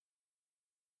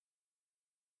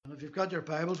And if you've got your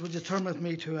Bibles, would you turn with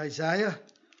me to Isaiah?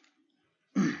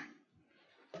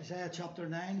 Isaiah chapter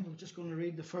 9. We're just going to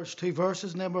read the first two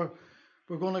verses, and then we're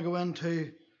going to go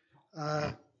into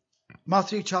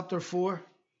Matthew chapter 4,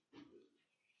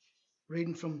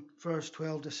 reading from verse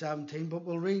 12 to 17. But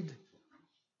we'll read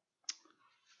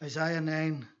Isaiah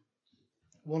 9,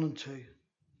 1 and 2.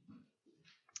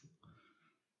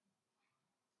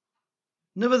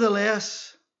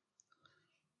 Nevertheless,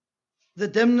 the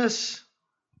dimness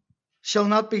shall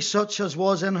not be such as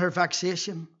was in her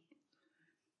vexation,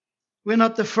 when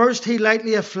at the first he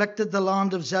lightly afflicted the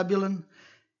land of Zebulun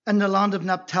and the land of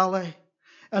Naphtali,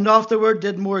 and afterward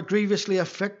did more grievously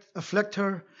afflict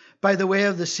her by the way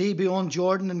of the sea beyond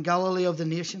Jordan and Galilee of the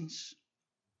nations.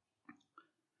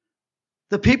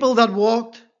 The people that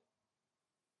walked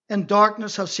in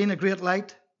darkness have seen a great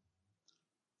light.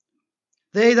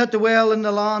 They that dwell in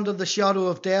the land of the shadow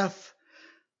of death,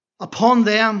 upon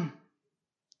them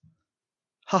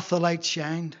hath the light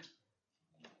shined.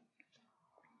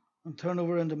 And turn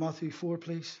over into Matthew 4,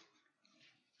 please.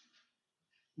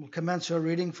 We'll commence our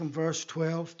reading from verse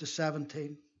 12 to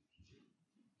 17.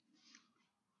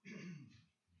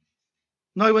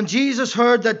 Now when Jesus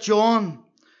heard that John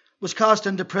was cast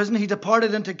into prison, he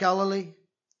departed into Galilee.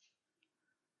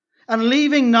 And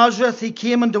leaving Nazareth, he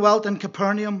came and dwelt in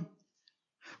Capernaum,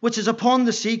 which is upon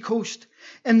the sea coast,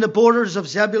 in the borders of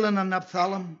Zebulun and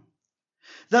Naphtali,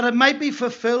 that it might be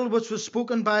fulfilled which was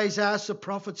spoken by Isaiah the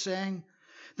prophet, saying,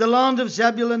 the land of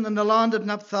Zebulun and the land of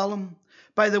Naphtali,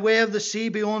 by the way of the sea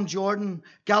beyond Jordan,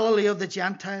 Galilee of the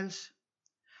Gentiles.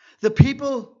 The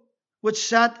people which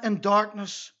sat in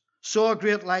darkness saw a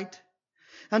great light,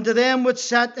 and to them which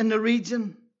sat in the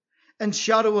region and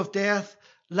shadow of death,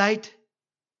 light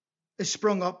is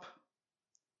sprung up.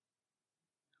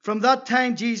 From that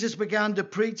time Jesus began to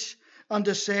preach and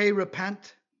to say,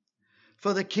 repent,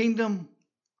 for the kingdom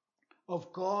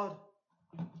of God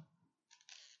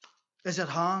is at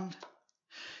hand.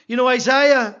 You know,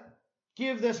 Isaiah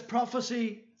gave this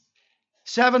prophecy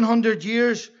 700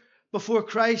 years before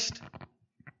Christ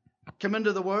came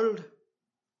into the world.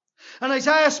 And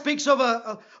Isaiah speaks of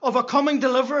a coming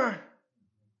deliverer.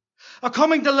 A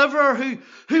coming deliverer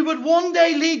who would one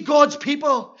day lead God's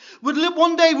people,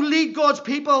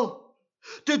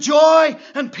 to joy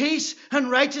and peace and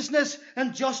righteousness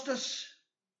and justice.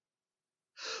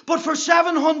 But for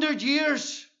 700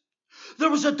 years, there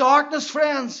was a darkness,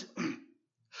 friends.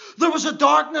 There was a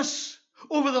darkness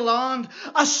over the land,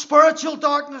 a spiritual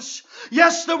darkness.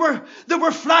 Yes, there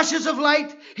were flashes of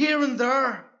light here and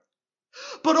there.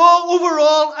 But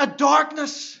overall, a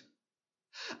darkness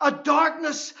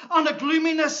and a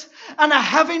gloominess and a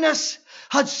heaviness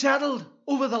had settled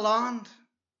over the land.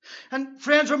 And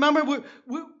friends, remember,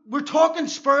 we're talking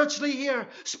spiritually here.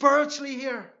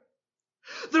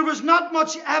 There was not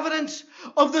much evidence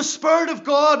of the Spirit of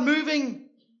God moving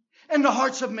in the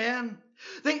hearts of men.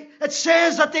 It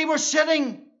says that they were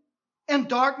sitting in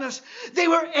darkness. They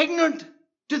were ignorant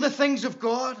to the things of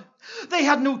God. They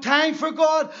had no time for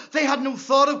God. They had no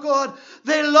thought of God.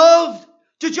 They loved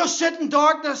to just sit in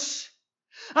darkness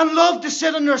and loved to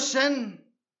sit in their sin.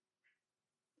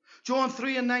 John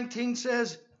 3 and 19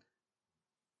 says,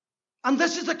 and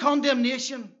this is the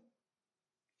condemnation.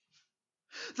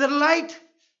 The light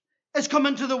is come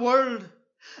into the world,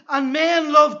 and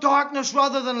men love darkness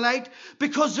rather than light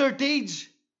because their deeds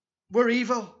were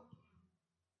evil.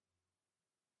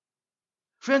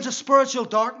 Friends, a spiritual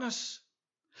darkness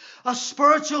had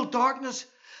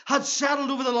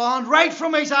settled over the land right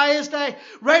from Isaiah's day,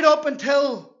 right up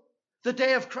until the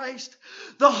day of Christ.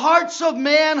 The hearts of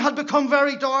men had become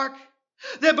very dark.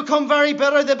 They had become very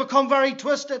bitter. They had become very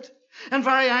twisted and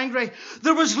very angry.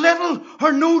 There was little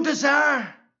or no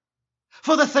desire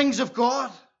for the things of God.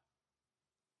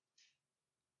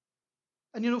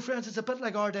 And you know, friends, it's a bit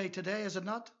like our day today, is it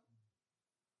not?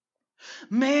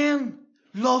 Men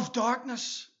love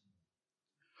darkness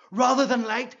rather than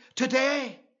light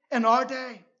today, in our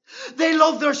day. They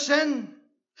love their sin.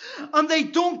 And they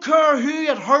don't care who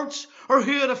it hurts or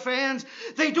who it offends.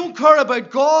 They don't care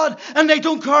about God, and they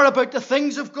don't care about the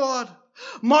things of God.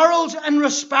 Morals and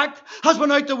respect has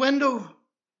been out the window.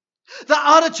 The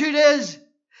attitude is,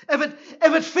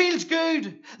 if it feels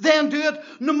good, then do it,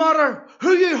 no matter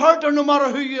who you hurt or no matter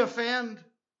who you offend.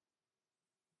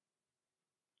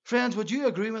 Friends, would you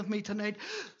agree with me tonight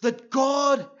that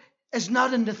God is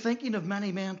not in the thinking of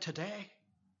many men today?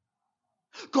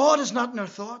 God is not in their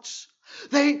thoughts.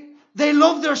 They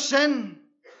love their sin,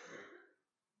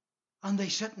 and they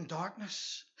sit in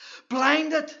darkness,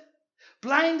 blinded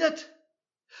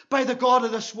by the god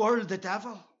of this world, the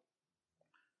devil.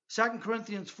 2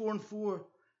 Corinthians 4 and 4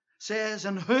 says,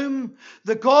 in whom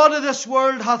the God of this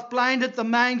world hath blinded the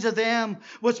minds of them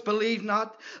which believe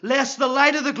not, lest the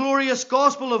light of the glorious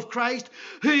gospel of Christ,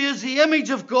 who is the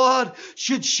image of God,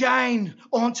 should shine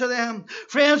unto them.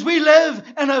 Friends, we live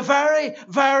in a very,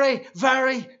 very,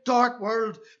 very dark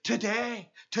world today.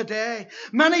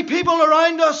 Many people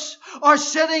around us are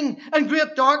sitting in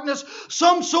great darkness.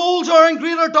 Some souls are in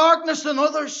greater darkness than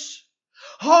others.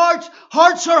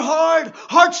 Hearts are hard.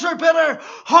 Hearts are bitter.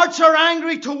 Hearts are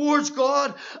angry towards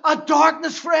God. A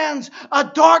darkness, friends, a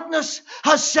darkness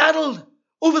has settled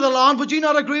over the land. Would you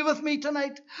not agree with me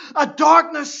tonight? A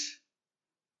darkness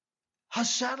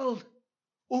has settled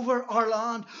over our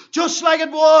land. Just like it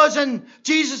was in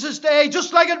Jesus' day.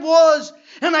 Just like it was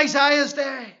in Isaiah's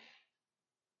day.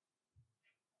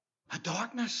 A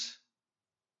darkness.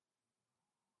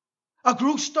 A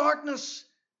gross darkness.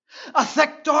 A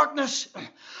thick darkness,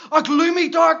 a gloomy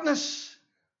darkness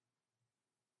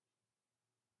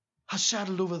has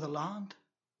settled over the land.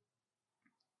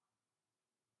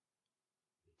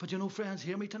 But you know, friends,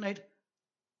 hear me tonight.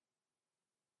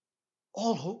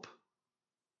 All hope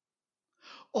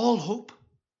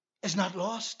is not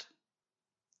lost.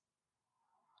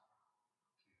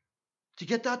 Do you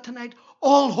get that tonight?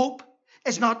 All hope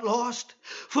is not lost.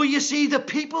 For you see, the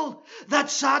people that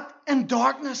sat in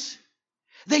darkness,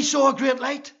 they saw a great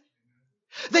light.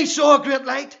 They saw a great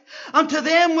light. And to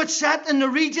them which sat in the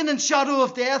region and shadow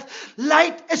of death,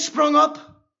 light is sprung up.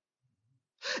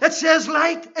 It says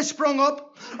light is sprung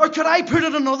up. Or could I put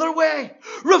it another way?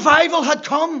 Revival had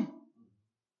come.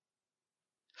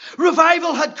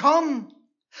 Revival had come.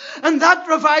 And that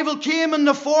revival came in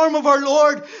the form of our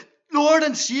Lord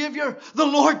and Saviour, the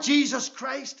Lord Jesus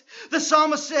Christ. The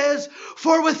psalmist says,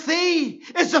 for with thee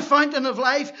is the fountain of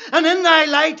life, and in thy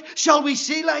light shall we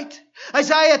see light.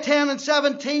 Isaiah 10 and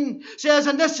 17 says,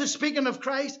 and this is speaking of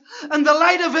Christ, and the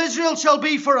light of Israel shall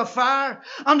be for a fire,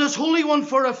 and his Holy One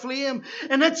for a flame,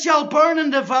 and it shall burn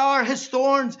and devour his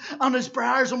thorns and his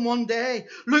briars in one day.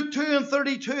 Luke 2 and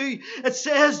 32, it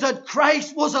says that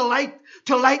Christ was a light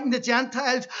to lighten the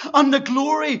Gentiles and the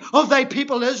glory of thy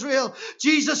people Israel.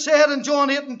 Jesus said in John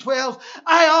 8 and 12,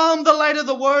 I am the light of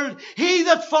the world. He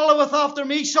that followeth after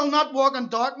me shall not walk in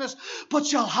darkness, but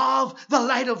shall have the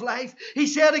light of life. He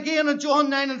said again in John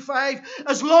 9 and 5,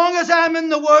 as long as I am in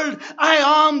the world,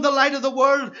 I am the light of the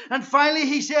world. And finally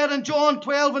he said in John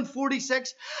 12 and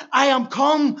 46, I am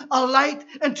come a light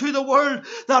into the world,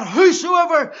 that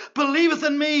whosoever believeth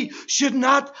in me should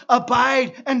not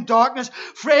abide in darkness.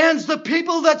 Friends, the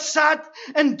people that sat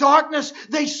in darkness,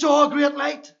 they saw a great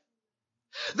light.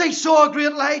 They saw a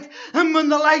great light. And when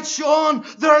the light shone,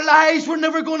 their lives were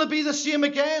never going to be the same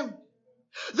again.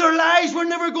 Their lives were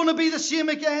never going to be the same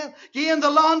again. Again, the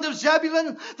land of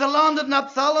Zebulun, the land of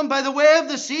Naphtali, by the way of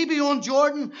the sea beyond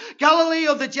Jordan, Galilee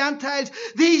of the Gentiles,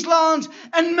 these lands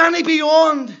and many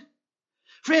beyond.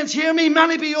 Friends, hear me,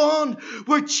 many beyond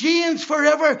were changed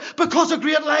forever because of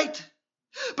great light.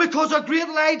 Because a great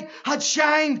light had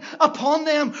shined upon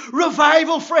them.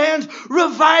 Revival, friends,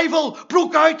 revival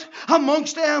broke out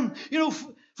amongst them. You know,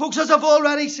 folks, as I've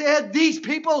already said, these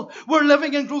people were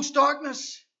living in gross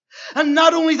darkness. And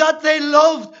not only that, they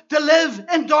loved to live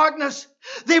in darkness.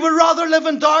 They would rather live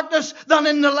in darkness than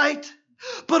in the light.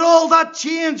 But all that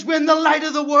changed when the light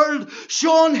of the world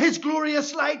shone his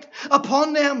glorious light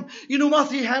upon them. You know,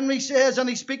 Matthew Henry says, and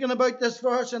he's speaking about this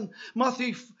verse in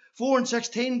Matthew 4 and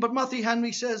 16, but Matthew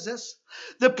Henry says this,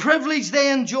 the privilege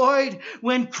they enjoyed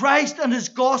when Christ and his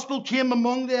gospel came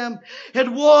among them,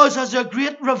 it was as a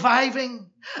great reviving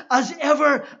as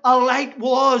ever a light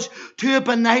was to a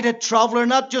benighted traveller.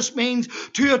 And that just means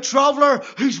to a traveller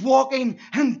who's walking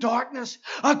in darkness.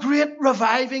 A great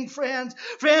reviving, friends.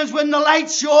 Friends, when the light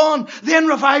shone, then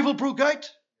revival broke out.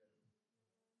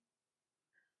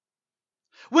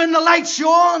 When the light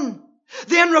shone,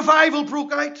 then revival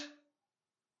broke out.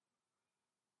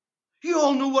 You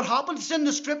all know what happened. It's in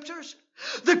the scriptures.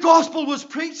 The gospel was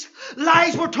preached.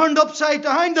 Lies were turned upside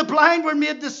down. The blind were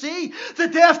made to see. The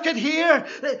deaf could hear.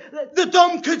 The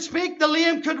dumb could speak. The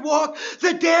lame could walk.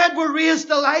 The dead were raised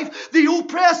to life. The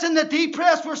oppressed and the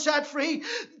depressed were set free.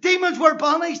 Demons were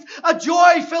banished. A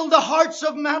joy filled the hearts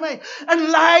of many.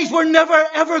 And lives were never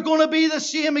ever going to be the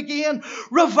same again.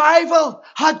 Revival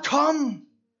had come.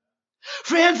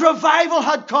 Friends, revival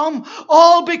had come,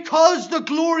 all because the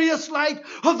glorious light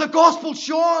of the gospel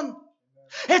shone.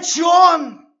 It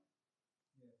shone.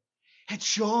 It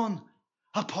shone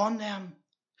upon them.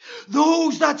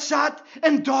 Those that sat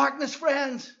in darkness,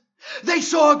 friends, they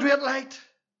saw a great light.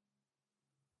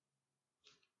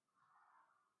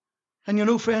 And you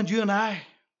know, friends, you and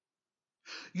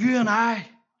I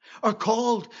are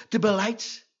called to be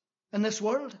lights in this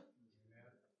world.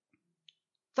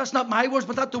 That's not my words,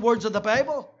 but that's the words of the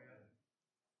Bible.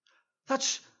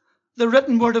 That's the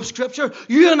written word of Scripture.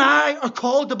 You and I are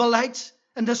called to be lights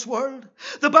in this world.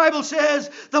 The Bible says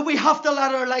that we have to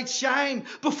let our light shine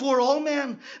before all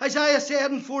men. Isaiah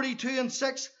said in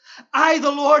 42:6, I,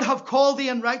 the Lord, have called thee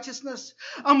in righteousness,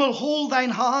 and will hold thine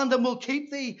hand, and will keep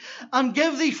thee, and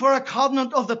give thee for a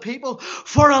covenant of the people,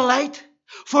 for a light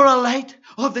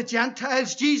of the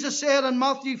Gentiles. Jesus said in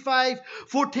Matthew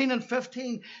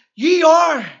 5:14-15, Ye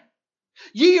are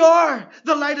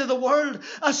the light of the world.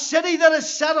 A city that is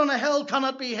set on a hill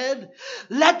cannot be hid.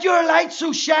 Let your light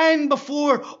so shine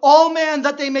before all men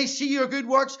that they may see your good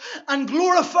works and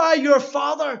glorify your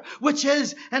Father which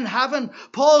is in heaven.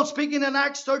 Paul, speaking in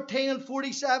Acts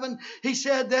 13:47, he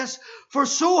said this, For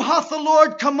so hath the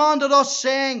Lord commanded us,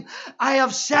 saying, I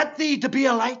have set thee to be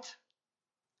a light.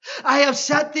 I have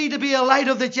set thee to be a light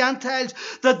of the Gentiles,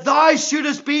 that thou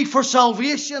shouldest be for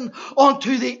salvation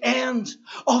unto the ends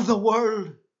of the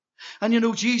world. And you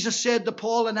know, Jesus said to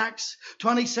Paul in Acts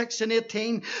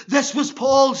 26:18, this was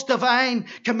Paul's divine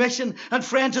commission. And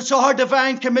friends, it's our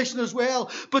divine commission as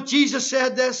well. But Jesus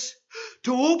said this,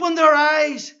 to open their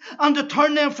eyes and to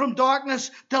turn them from darkness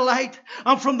to light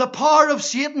and from the power of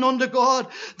Satan unto God,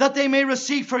 that they may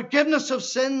receive forgiveness of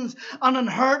sins and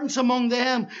inheritance among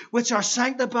them which are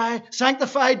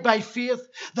sanctified by faith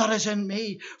that is in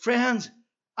me. Friends,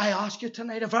 I ask you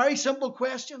tonight a very simple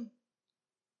question.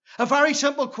 A very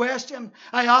simple question.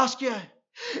 I ask you,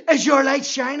 is your light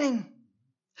shining?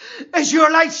 Is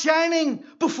your light shining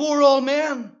before all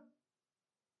men?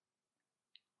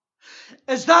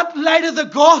 Is that light of the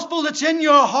gospel that's in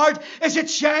your heart, is it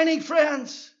shining,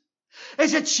 friends?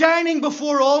 Is it shining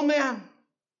before all men?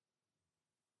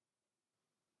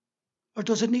 Or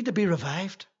does it need to be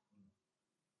revived?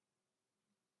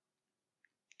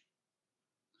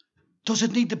 Does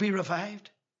it need to be revived?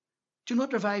 Do you know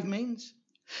what revive means?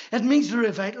 It means to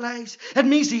revitalize. It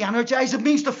means to energize. It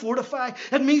means to fortify.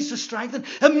 It means to strengthen.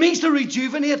 It means to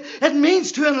rejuvenate. It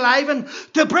means to enliven,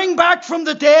 to bring back from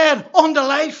the dead unto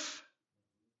life.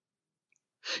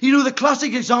 You know, the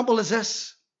classic example is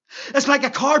this. It's like a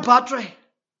car battery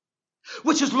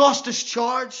which has lost its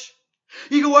charge.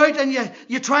 You go out and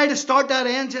you try to start that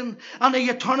engine, and then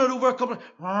you turn it over a couple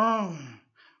of...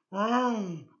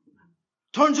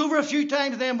 Turns over a few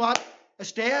times, and then what?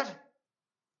 It's dead.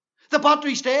 The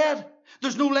battery's dead.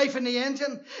 There's no life in the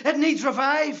engine. It needs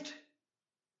revived.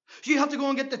 So you have to go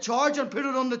and get the charger and put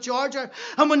it on the charger.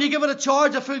 And when you give it a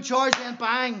charge, a full charge, then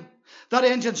bang, that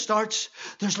engine starts.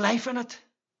 There's life in it.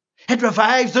 It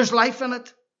revives. There's life in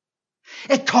it.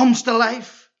 It comes to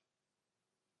life.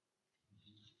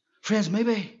 Friends,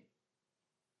 maybe,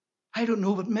 I don't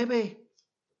know, but maybe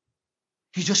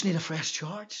you just need a fresh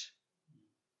charge.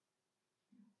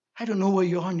 I don't know where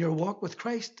you are on your walk with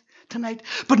Christ tonight,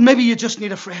 but maybe you just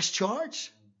need a fresh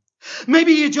charge.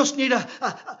 Maybe you just need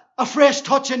a fresh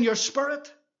touch in your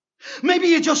spirit. Maybe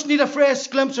you just need a fresh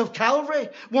glimpse of Calvary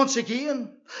once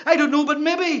again. I don't know, but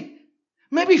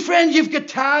maybe friend, you've got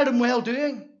tired and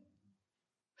well-doing.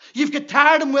 You've got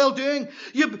tired and well-doing.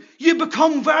 You've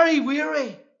become very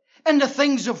weary in the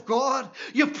things of God.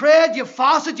 You've prayed, you've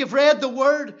fasted, you've read the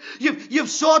Word. You've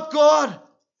sought God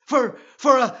for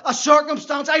a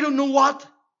circumstance, I don't know what.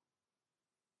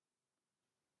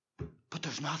 But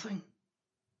there's nothing.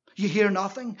 You hear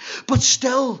nothing. But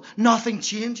still nothing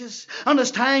changes. And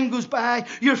as time goes by,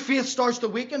 your faith starts to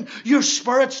weaken. Your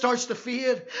spirit starts to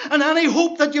fade. And any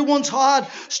hope that you once had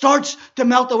starts to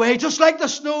melt away. Just like the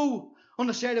snow on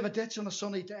the side of a ditch on a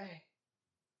sunny day.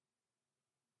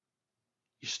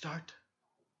 You start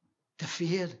to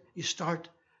fade. You start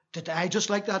to die. Just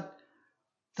like that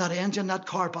engine, that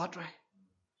car battery.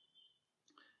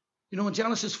 You know, in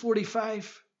Genesis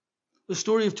 45, the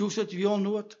story of Joseph, you all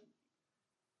know it.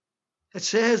 It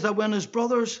says that when his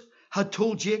brothers had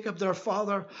told Jacob, their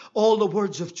father, all the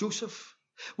words of Joseph,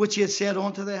 which he had said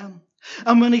unto them,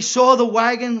 and when he saw the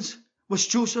wagons which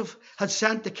Joseph had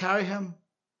sent to carry him,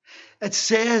 it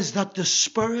says that the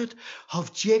spirit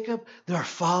of Jacob, their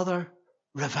father,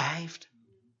 revived.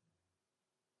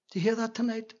 Do you hear that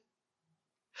tonight?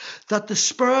 That the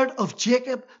spirit of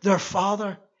Jacob, their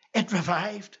father, it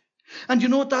revived. And you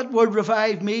know what that word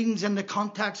revive means in the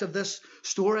context of this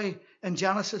story in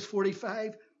Genesis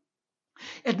 45?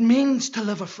 It means to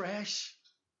live afresh.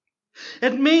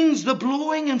 It means the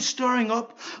blowing and stirring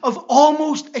up of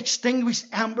almost extinguished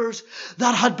embers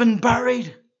that had been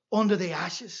buried under the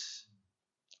ashes.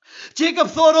 Jacob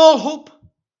thought all hope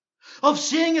of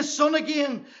seeing his son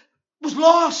again was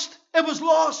lost. It was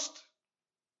lost.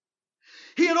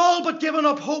 He had all but given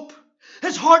up hope.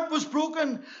 His heart was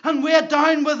broken and weighed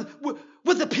down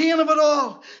with the pain of it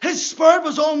all. His spirit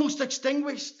was almost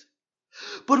extinguished.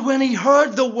 But when he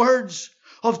heard the words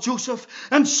of Joseph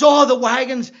and saw the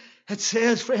wagons, it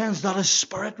says, friends, that his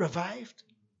spirit revived.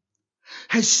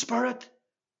 His spirit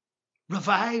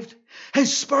revived.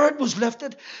 His spirit was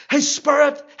lifted. His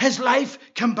spirit, his life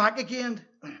came back again.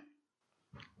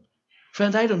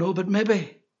 Friend, I don't know, but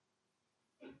maybe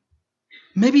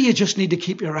you just need to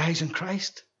keep your eyes on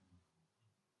Christ.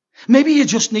 Maybe you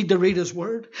just need to read his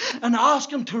word and ask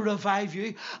him to revive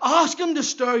you. Ask him to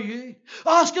stir you.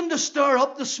 Ask him to stir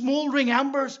up the smouldering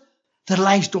embers that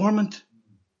lies dormant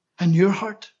in your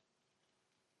heart.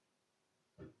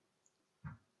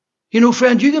 You know,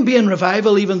 friend, you can be in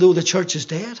revival even though the church is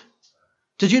dead.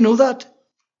 Did you know that?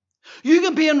 You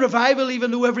can be in revival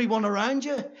even though everyone around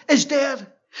you is dead.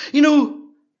 You know,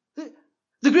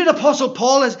 the great apostle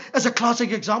Paul is a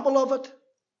classic example of it.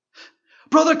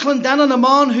 Brother Clendenin, a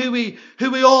man who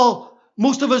we all,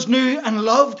 most of us knew and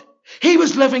loved, he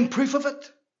was living proof of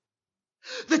it.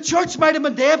 The church might have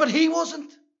been dead, but he wasn't.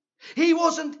 He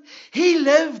wasn't. He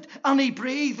lived and he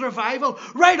breathed revival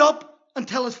right up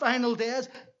until his final days.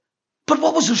 But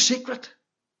what was their secret?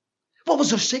 What was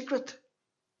their secret?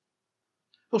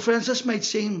 Well, friends, this might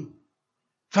seem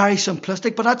very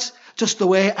simplistic, but that's just the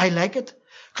way I like it,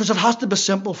 because it has to be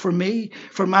simple for me,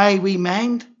 for my wee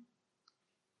mind.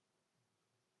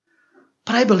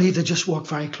 But I believe they just walked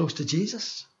very close to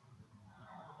Jesus.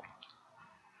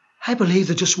 I believe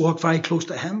they just walked very close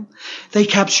to him. They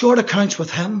kept short accounts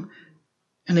with him,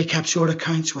 and they kept short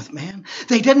accounts with men.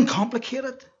 They didn't complicate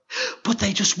it, but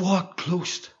they just walked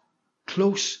close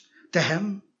to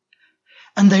him.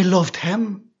 And they loved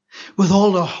him with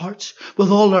all their hearts, with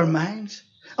all their minds,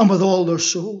 and with all their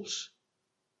souls.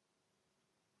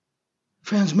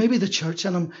 Friends, maybe the church,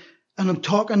 and I'm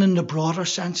talking in the broader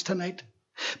sense tonight,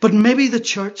 but maybe the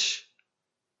church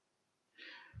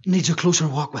needs a closer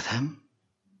walk with him.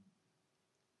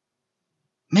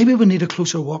 Maybe we need a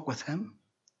closer walk with him.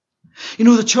 You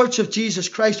know, the church of Jesus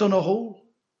Christ on a whole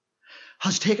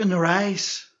has taken their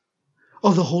eyes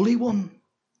of the Holy One.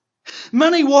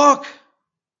 Many walk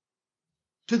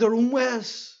to their own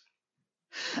ways,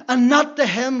 and not to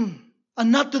him,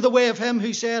 and not to the way of him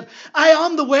who said, I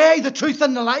am the way, the truth,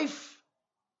 and the life.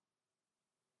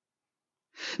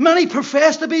 Many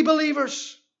profess to be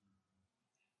believers,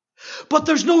 but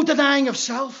there's no denying of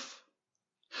self.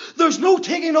 There's no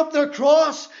taking up their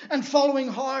cross and following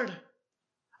hard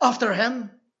after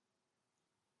him.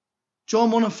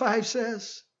 John 1:5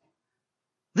 says,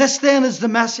 this then is the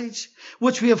message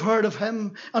which we have heard of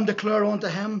him and declare unto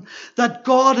him, that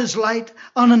God is light,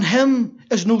 and in him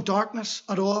is no darkness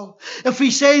at all. If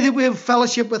we say that we have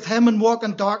fellowship with him and walk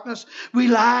in darkness, we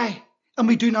lie and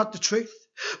we do not the truth.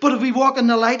 But if we walk in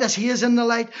the light as he is in the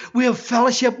light, we have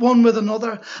fellowship one with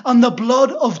another, and the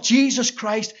blood of Jesus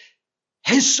Christ,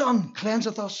 his Son,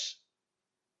 cleanseth us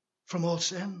from all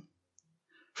sin.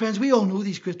 Friends, we all know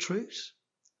these great truths.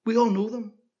 We all know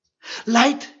them.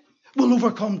 Light will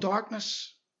overcome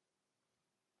darkness.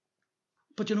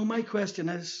 But you know, my question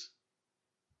is,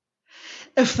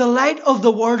 if the light of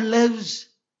the word lives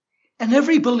in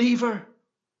every believer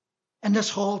in this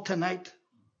hall tonight,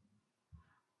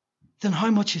 then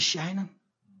how much is shining?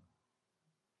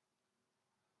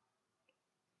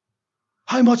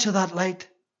 How much of that light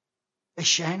is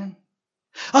shining?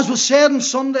 As was said on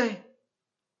Sunday,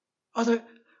 are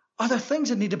there things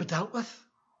that need to be dealt with?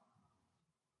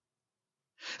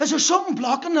 Is there something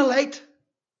blocking the light?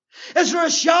 Is there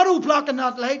a shadow blocking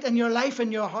that light in your life,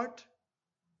 in your heart?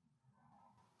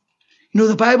 You know,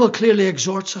 the Bible clearly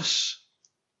exhorts us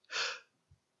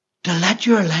to let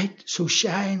your light so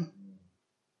shine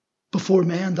before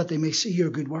men that they may see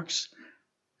your good works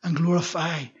and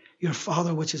glorify your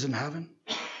Father which is in heaven.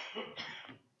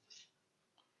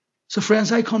 So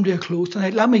friends, I come to a close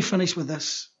tonight. Let me finish with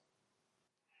this.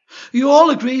 You all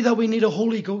agree that we need a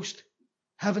Holy Ghost,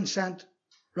 heaven sent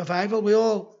revival. We're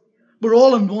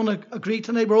all in one agree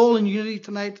tonight. We're all in unity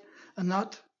tonight and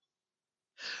that.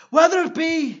 Whether it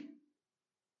be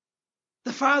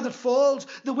the fire that falls,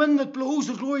 the wind that blows,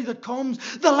 the glory that comes,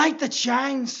 the light that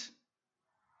shines,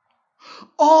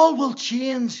 all will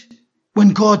change when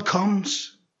God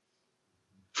comes.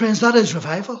 Friends, that is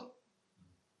revival.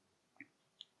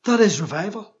 That is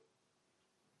revival.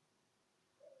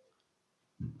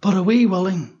 But are we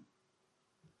willing?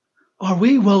 Are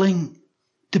we willing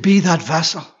to be that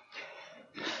vessel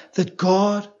that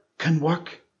God can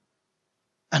work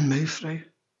and move through?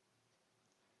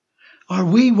 Are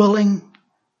we willing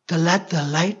to let the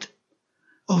light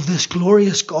of this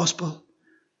glorious gospel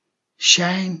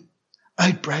shine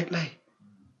out brightly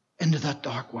into that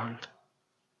dark world?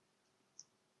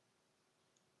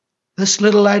 This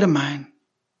little light of mine,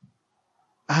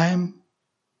 I'm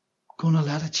going to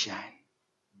let it shine.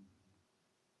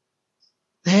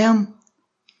 Them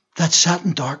that sat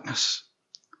in darkness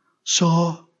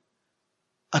saw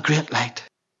a great light.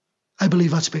 I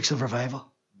believe that speaks of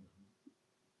revival.